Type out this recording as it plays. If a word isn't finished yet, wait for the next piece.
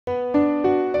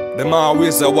Them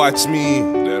always watch me.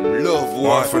 Them love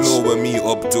watch. Want to know what me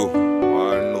up to.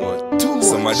 Want know too much.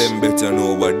 Some of them better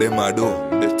know what them a do.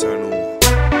 Better know.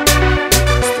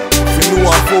 If you know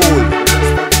a fool,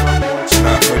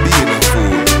 not for being a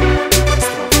fool.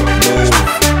 Move.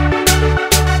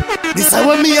 This is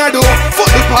what me a do. Fuck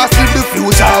the past with the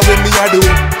future when me a do.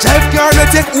 Drive car no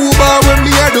take Uber when me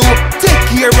a do. Take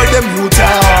care of them youth.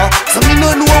 So me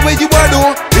no know where you a do.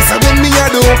 This is what me a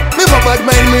do. Me no bad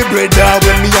mind me brother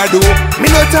when me a do. Me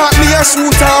no talk me a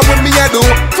shooter when me a do.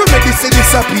 For me this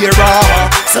disappear.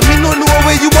 So me no know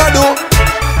where you a do.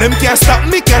 Them can't stop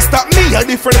me, a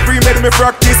different free made me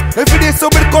practice. Every day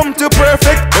somebody come to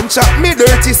perfect. Them chat me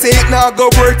dirty, say it now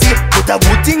go worth it. But a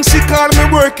good thing she call me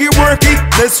worky.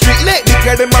 The street like they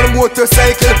carry them on a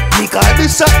motorcycle. Me call the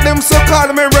shot them so call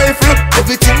me rifle.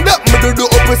 Everything that me do the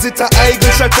opposite of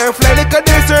eagle. Shot and fly like a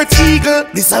desert eagle.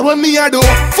 This is what me a do.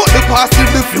 Fuck the past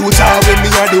with the future when me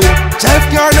a do. Drive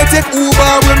car no take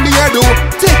Uber when me a do.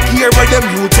 Take care of them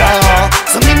youth.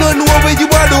 So me no know where you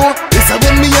a do. This is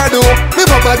what me a do. Me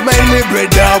bad mind me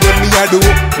brother when me a do.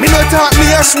 Me no talk me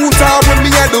a shooter when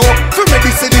me a do. For me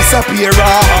this disappear.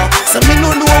 So me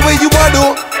no know where you a do.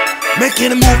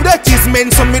 Making a move that is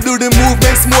meant, so me do the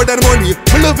movements more than money.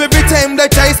 Me love every time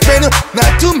that I spend.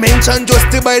 Not to mention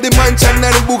just to buy the mansion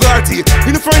and the Bugatti.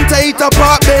 In front I eat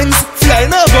apartments.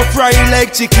 Fly now go fry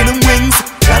like chicken and wings.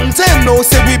 Long time now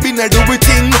say we been a do we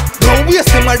thing. Don't waste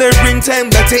them other bring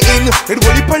time that they in. It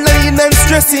will be line and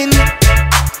stressing.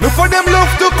 No for them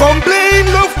love to complain.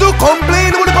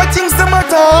 What about things them a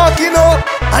talk, you know.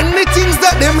 And the things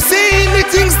that them saying,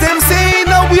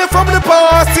 away from the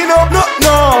past, you know.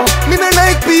 No, me no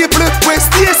like people we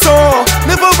stay so.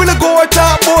 Never will go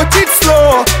talk about it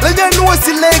slow. Like you know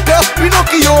see like a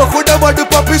Pinocchio could have the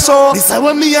puppy show. This is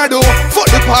what me a do. Fuck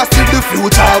the past with the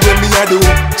future when me a do.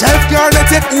 Drive car no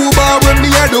take Uber when me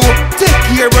a do. Take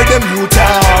care of them youth.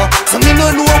 So me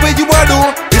no know where you a do.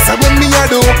 This is what me a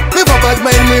do. Me bad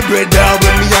mind me brother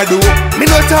when me a do. Me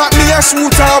no talk me a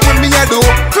shooter when me a do.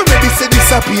 For me this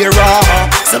disappear.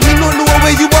 So me no know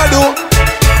where you a do.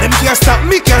 Them can't stop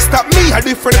me, a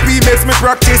different makes me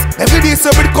practice. Every day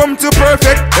somebody come to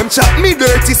perfect. Them chat me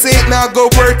dirty, say it now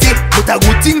go worth it. But a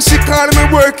good thing she call me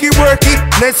worky.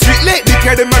 Next street late, they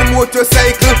carry them on a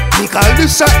motorcycle. Me call the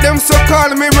shot, them so call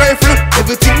me rifle.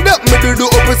 Everything that me do the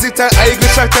opposite of eagle.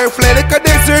 Shot and fly like a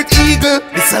desert eagle.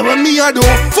 This is what me a do.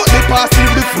 Fuck the past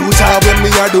with the future when me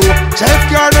a do. Drive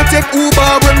car no take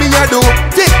Uber when me a do.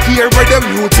 Take care of them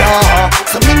youth.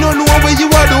 So me no know where you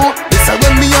a do. This is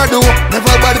what me a do.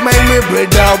 Never bad mind me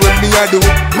brother when me a do.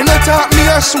 Me no talk me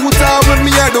a shooter when me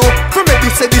a do. For me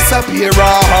this disappear.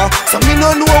 So me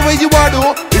no know where you a do.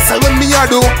 This is what me a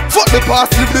do. Fuck the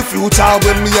past live the future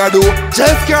when me a do.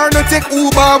 Drive car no take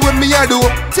Uber when me a do.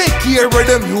 Take care of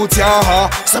them youth.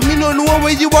 So me no know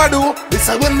where you a do. This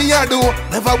is what me a do.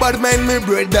 Never bad mind me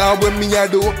brother when me a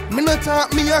do. Me no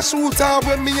talk me a shooter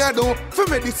when me a do. For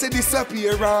me this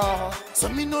disappear. So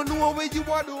me no know where you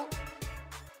a do.